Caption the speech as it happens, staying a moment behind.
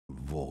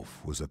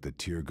Wolf was at the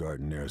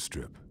Tiergarten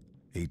airstrip.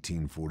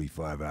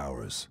 1845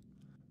 hours.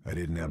 I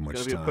didn't have much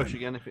It's gonna be a push time.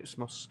 again if it's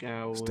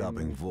Moscow.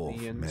 Stopping Wolf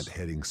meant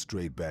heading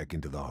straight back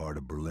into the heart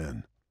of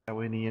Berlin.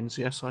 Ians,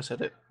 yes, I said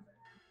it.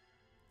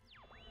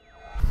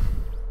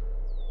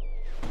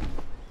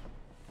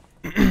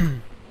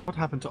 What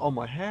happened to all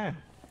my hair?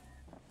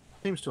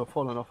 Seems to have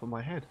fallen off of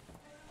my head.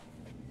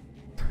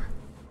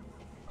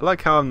 I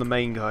like how I'm the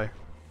main guy.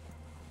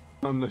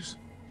 I'm this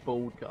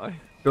bald guy.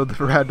 You're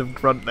the random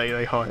grunt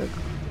they hired.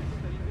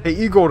 Hey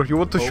Igor, you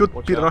want to shoot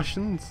the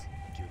Russians?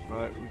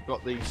 Right, we've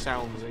got the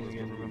sounds in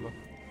again, remember?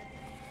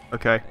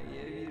 Okay.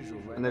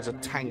 And there's a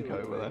tank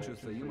over there.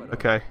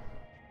 Okay.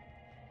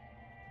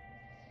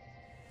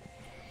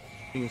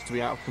 Seems to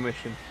be out of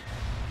commission.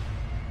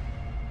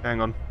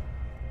 Hang on.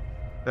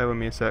 Bear with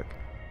me a sec.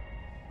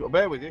 Got a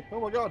bear with you?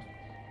 Oh my god!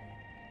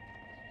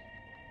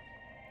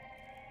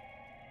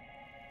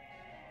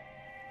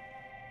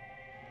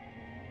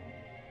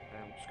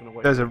 I'm just gonna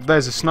wait.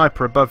 There's a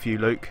sniper above you,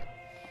 Luke.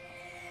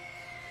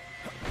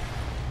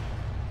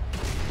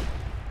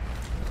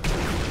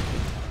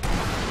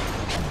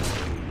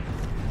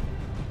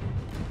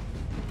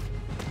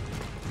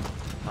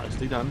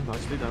 Nicely done,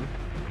 nicely done.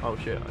 Oh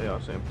shit, yeah, I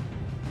see him.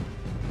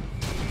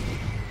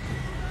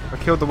 I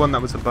killed the one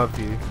that was above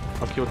you.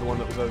 I killed the one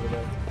that was over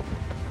there.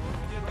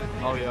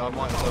 Oh yeah, I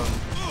might have done.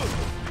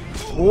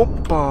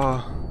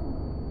 Oppa!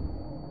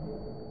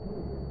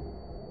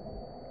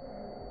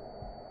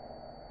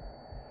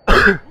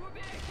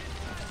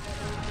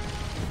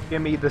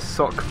 Give me the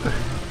sock.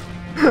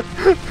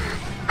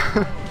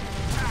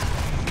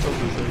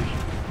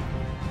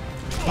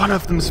 One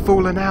of them's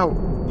fallen out.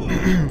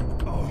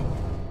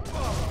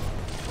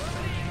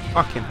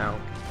 Fucking hell.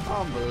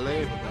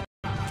 Unbelievable.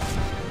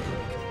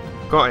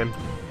 Got him.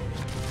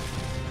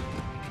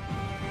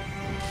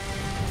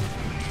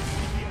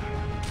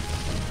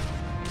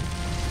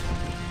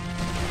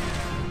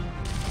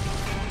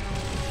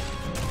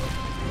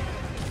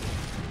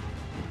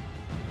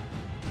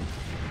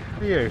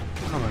 Who are you?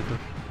 Oh my god.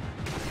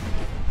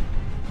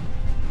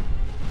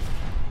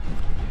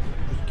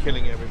 Just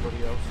killing everybody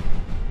else.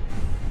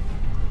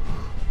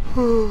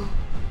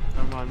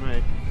 Don't mind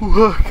me.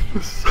 Work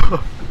the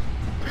sock.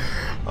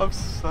 I'm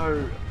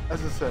so,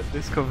 as I said,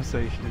 this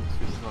conversation is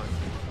just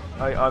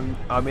like,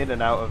 I'm in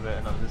and out of it,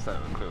 and I'm just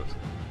having a clue.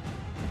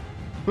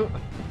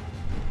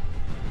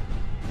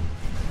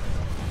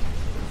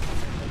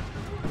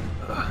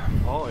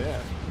 Oh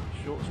yeah,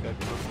 short scope.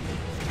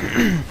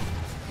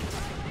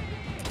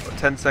 Got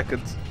 10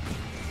 seconds.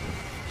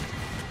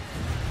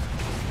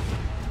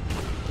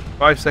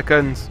 5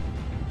 seconds.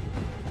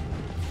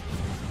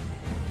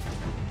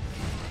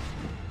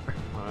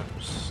 Alright,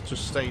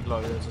 just stay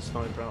low. There's a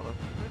sniper out there.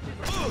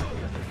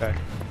 Okay.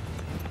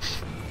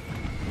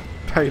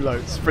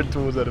 Payload, sprint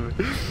towards enemy.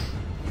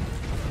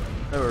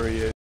 Where are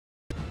you?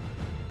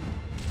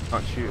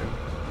 Can't shoot him.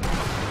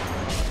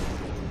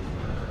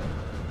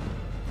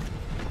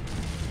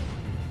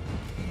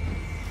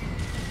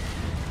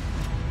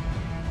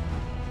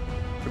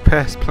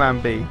 Prepares plan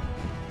B.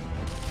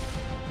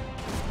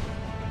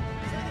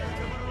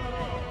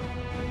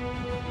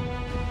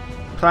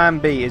 Plan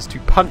B is to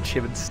punch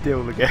him and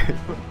steal the game.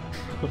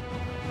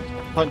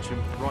 Punch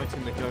him right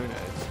in the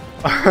gonads.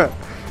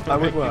 That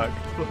would work.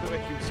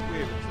 Make him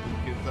squeal until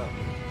he gives up.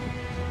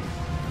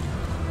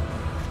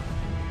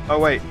 Oh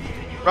wait,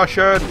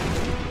 Russian!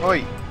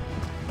 Oi!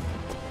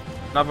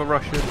 Another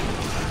Russian.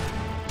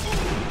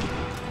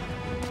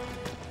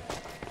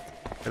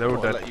 Yeah, they're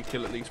all dead. I'll let you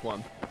kill at least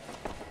one.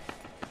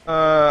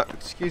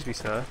 Excuse me,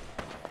 sir.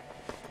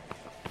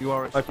 You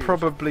are I excused.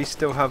 probably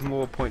still have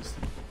more points.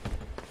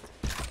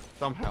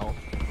 Somehow.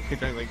 I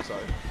don't think so.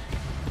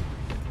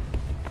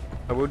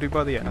 I will do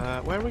by the end.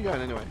 Where are we going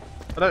anyway?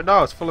 I don't know,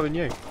 I was following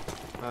you.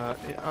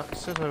 It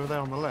says over there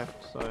on the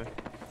left, so...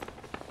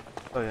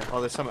 Oh yeah. Oh,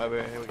 there's something over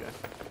here. Here we go.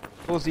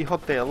 Towards the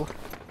hotel.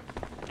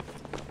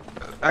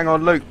 Hang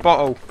on, Luke,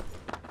 bottle.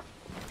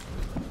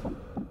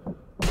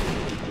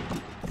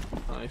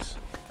 Nice.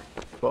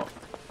 But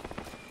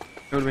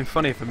It would have been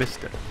funny if I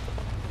missed it.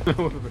 it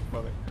would have been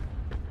funny.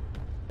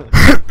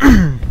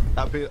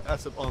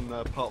 That's on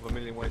part of A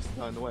Million Ways to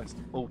Die in the West.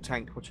 Oh,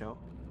 tank, watch out.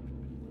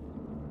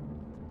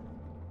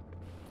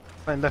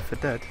 Playing Left 4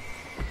 Dead.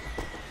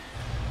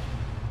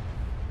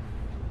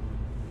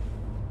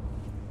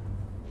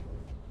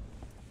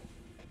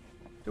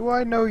 Do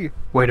I know you?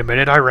 Wait a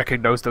minute, I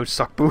recognise those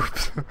suck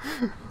boobs.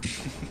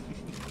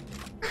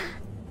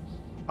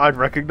 I'd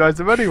recognise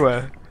them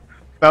anywhere.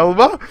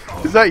 Belma?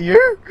 Is that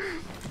you?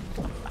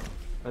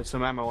 There's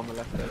some ammo on the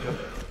left there, Joe.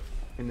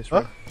 In this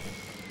room.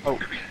 Oh.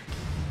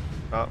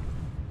 Oh.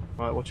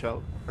 Right, watch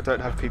out. I don't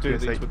have Do PPSH.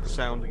 these with the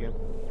sound again.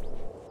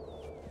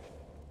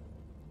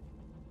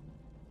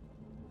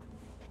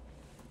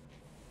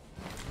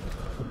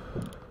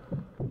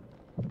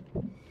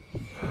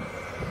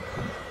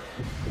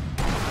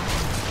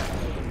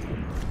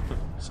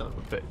 Son of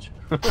a bitch.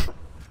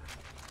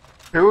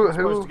 Who?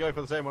 Supposed to go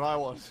for the same one I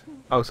was.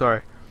 Oh,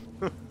 sorry.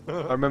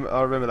 I'll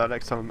remember that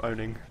next time I'm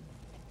owning.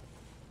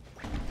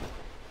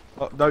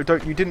 Oh, no,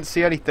 don't! You didn't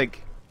see anything.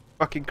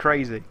 fucking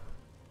crazy.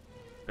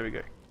 There we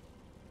go.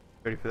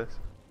 Ready for this?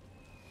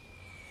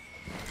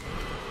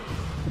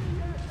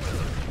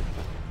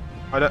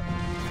 I don't.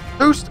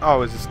 Boost!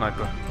 Oh, it's a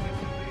sniper.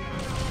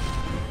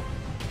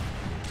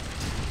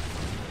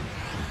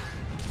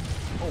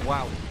 Oh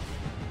wow.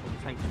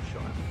 The tank just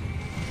shot at me.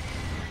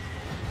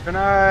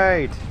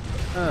 Grenade!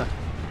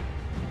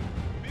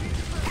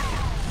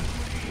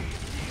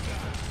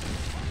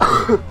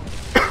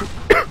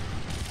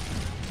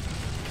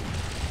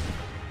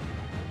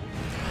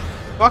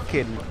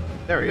 Fucking.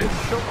 There he is. I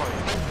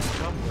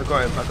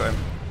got him, I got him.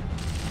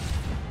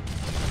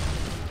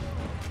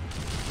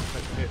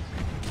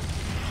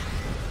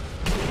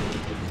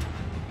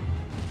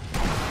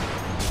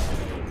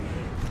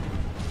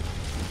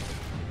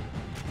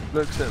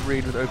 Looks at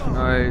Reed with open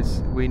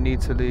eyes. We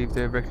need to leave.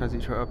 They recognise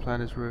each other. Our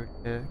plan is ruined.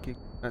 Yeah,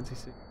 Giggly fancy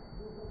suit.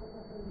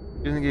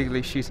 Using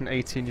Giggly, she's an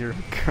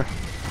 18-year-old girl.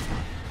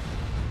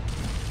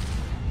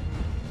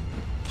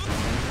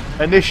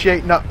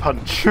 Initiate nut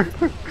punch.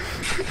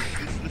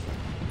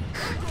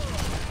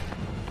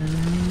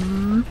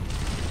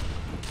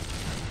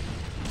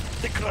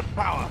 Secret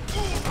power.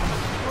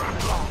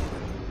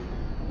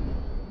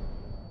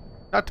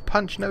 Nut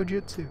punch no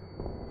jutsu.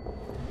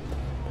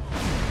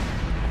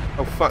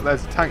 Oh fuck,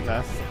 there's a tank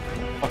there.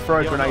 I'll throw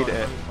a grenade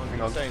at it.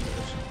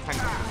 Hang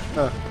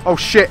on. Oh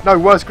shit, no,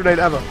 worst grenade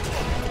ever.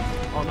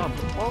 Oh no,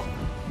 what?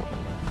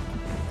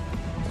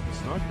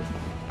 Sniper.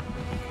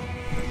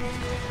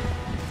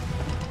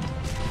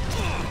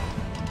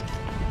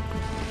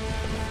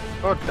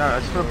 God damn, I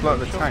just want to blow up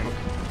the tank.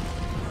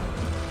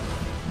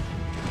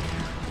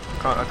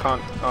 I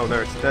can't. Oh,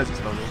 there's its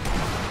nozzle.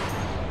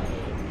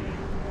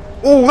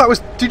 Oh, that was.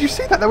 Did you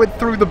see that? That went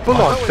through the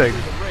bullard thing.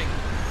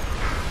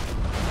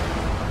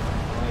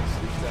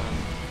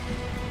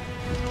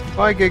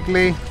 Bye,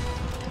 Giggly.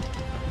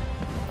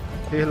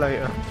 See you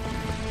later.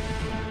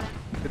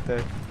 Good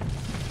day.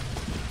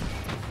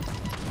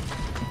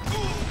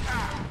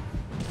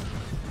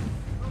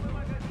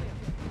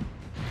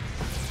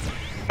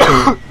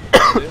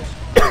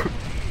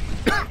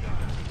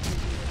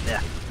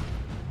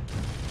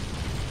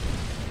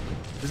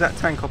 Is that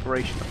tank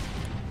operational?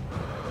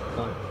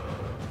 No.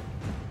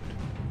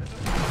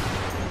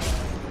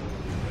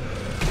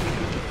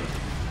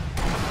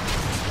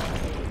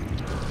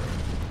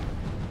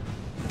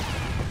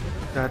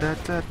 Da da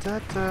da da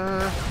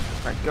da.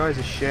 That guy's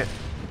a shit.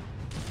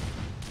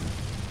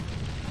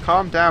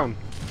 Calm down.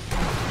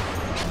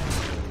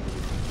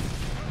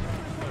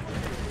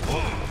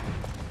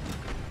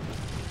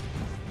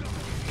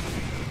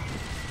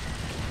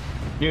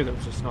 Knew there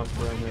was a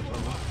sniper around there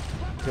somewhere.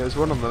 Yeah, there's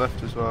one on the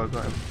left as well. I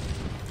got him.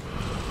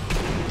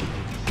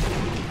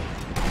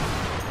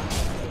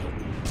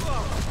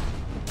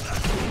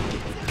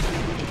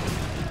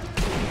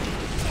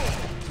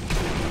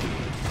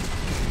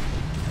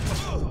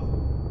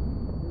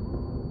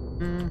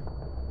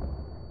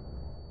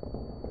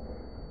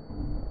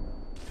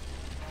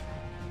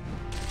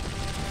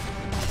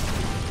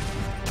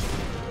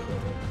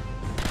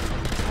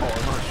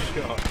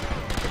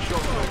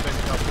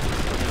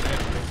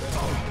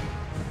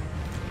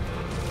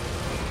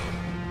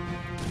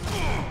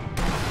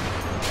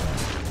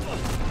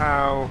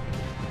 Ow.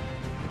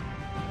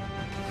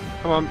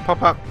 Come on,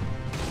 pop up.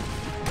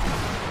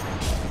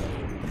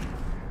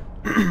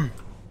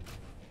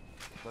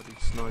 Bloody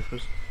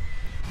snipers.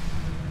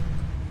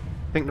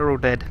 I think they're all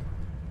dead.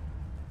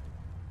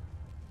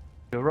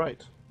 You're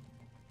right.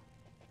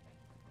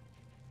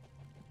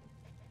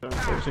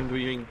 Don't seem to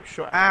be being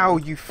shot at. Ow,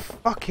 you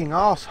fucking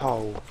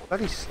asshole.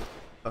 Bloody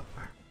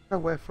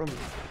nowhere from you.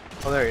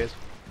 Oh, there he is.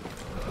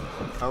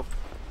 Oh.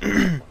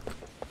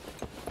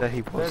 There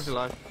he was. There's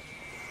alive.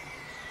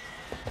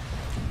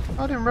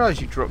 I didn't realise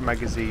you dropped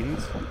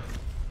magazines.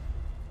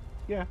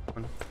 Yeah.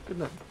 Good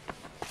enough.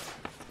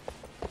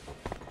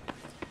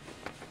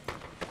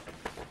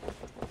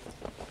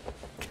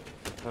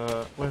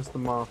 Where's the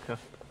marker?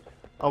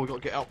 Oh, we got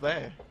to get up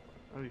there.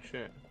 Holy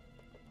shit.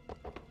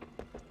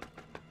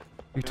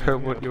 You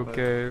don't want your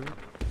game.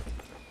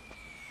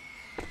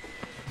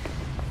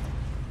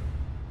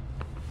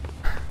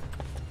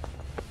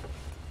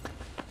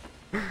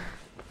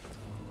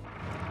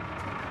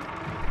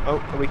 Oh,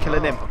 are we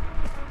killing him?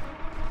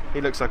 He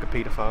looks like a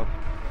paedophile.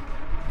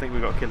 I think we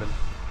got to kill him.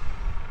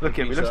 Look at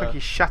him, he looks like he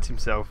shat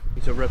himself.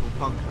 He's a rebel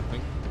punk, I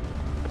think.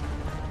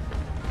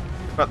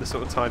 About this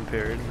sort of time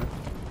period, isn't it?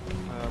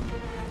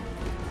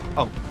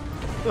 Oh.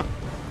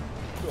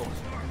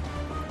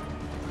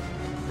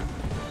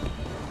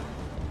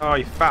 Oh,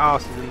 you fat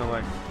ass is in the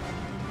way.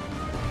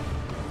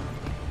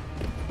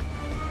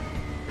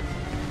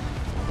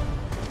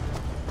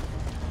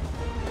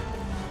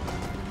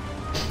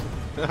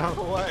 Out of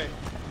the way.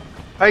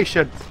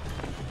 Patient!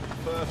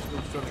 First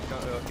one's trying to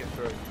get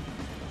through.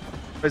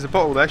 There's a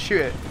bottle there,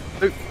 shoot it.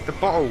 Look, the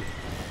bottle.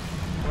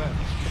 Where?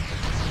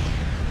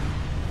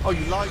 Oh,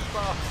 you lied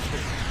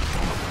bastard.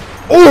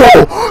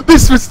 Oh!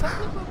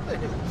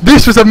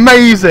 This was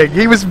amazing!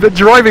 He was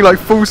driving like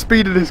full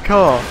speed in his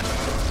car.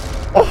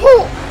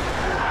 Oh!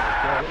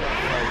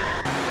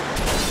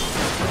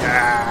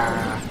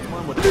 Yeah,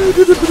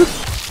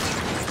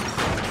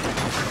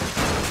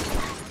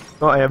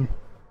 Not him.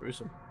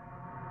 Gruesome.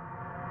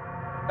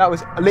 That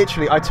was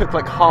literally, I took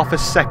like half a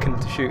second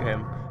to shoot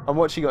him. I'm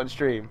watching it on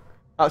stream.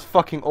 That was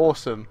fucking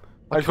awesome.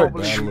 I just went,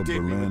 Battle of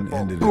Did me with Berlin the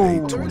ended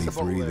bottle. at There is a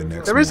bottle 8:23 the there.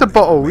 next There is a morning,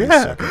 bottle, May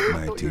yeah. 2nd,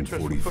 I thought you were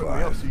trying to put me off so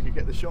 1945. you could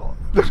get the shot.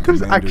 there's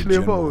Commander actually a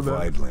General bottle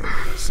there.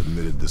 Weidling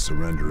submitted the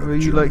surrender of Will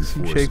you German like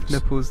some shaved forces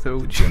nipples that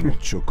will to General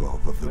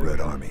Chukov of the Red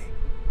Army.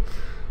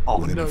 Oh,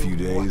 Within no a few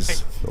days, way.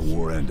 the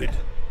war ended.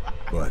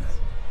 But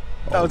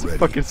That was a already,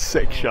 fucking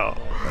sick shot.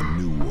 a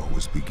new war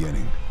was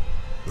beginning.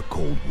 The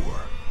Cold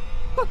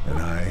War. And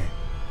I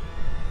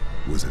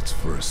was its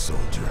first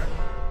soldier.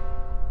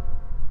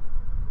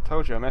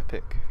 Told you I'm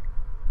epic.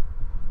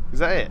 Is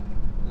that it?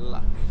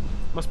 Luck.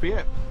 Must be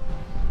it.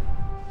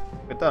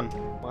 We're done.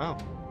 Wow.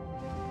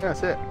 Yeah,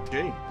 that's it.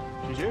 Gee.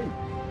 GG.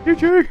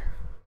 GG.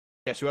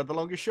 Guess who had the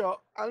longest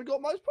shot and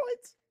got most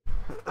points?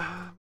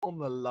 On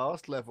the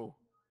last level.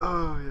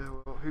 Oh yeah,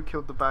 well, who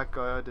killed the bad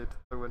guy? I did.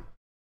 I win.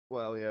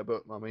 Well, yeah,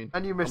 but I mean,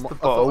 And you missed the I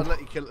thought bottle. I'd let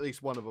you kill at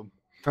least one of them.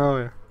 Oh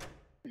yeah.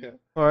 Yeah.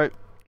 Alright.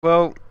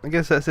 Well, I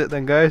guess that's it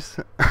then, guys.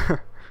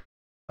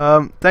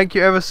 Thank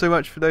you ever so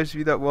much for those of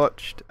you that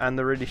watched and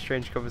the really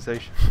strange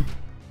conversation.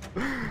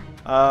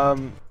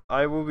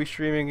 I will be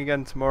streaming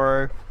again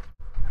tomorrow.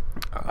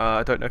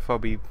 I don't know if I'll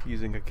be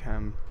using a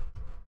cam.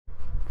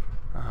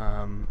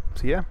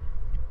 So yeah.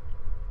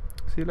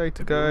 See you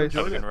later, guys.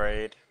 I can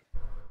raid.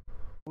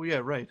 Oh yeah,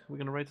 raid. We're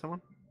gonna raid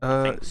someone.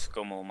 I think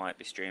Scummel might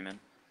be streaming.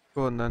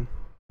 Go on then.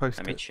 Post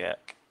Let me it.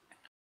 check.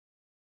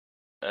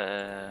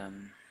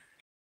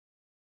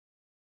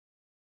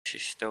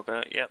 She's still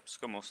go. Yep,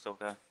 Scummel's still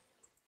go.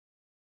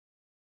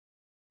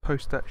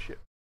 Post that shit.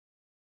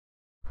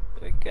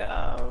 There we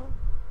go.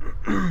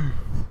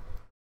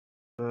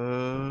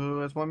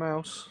 Where's my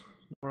mouse?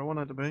 Where I want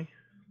it to be.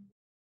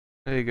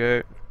 There you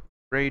go.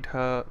 Raid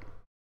her.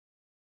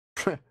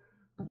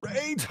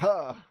 Raid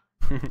her!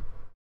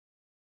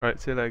 Right,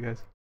 see you later,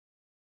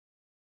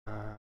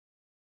 guys.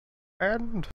 And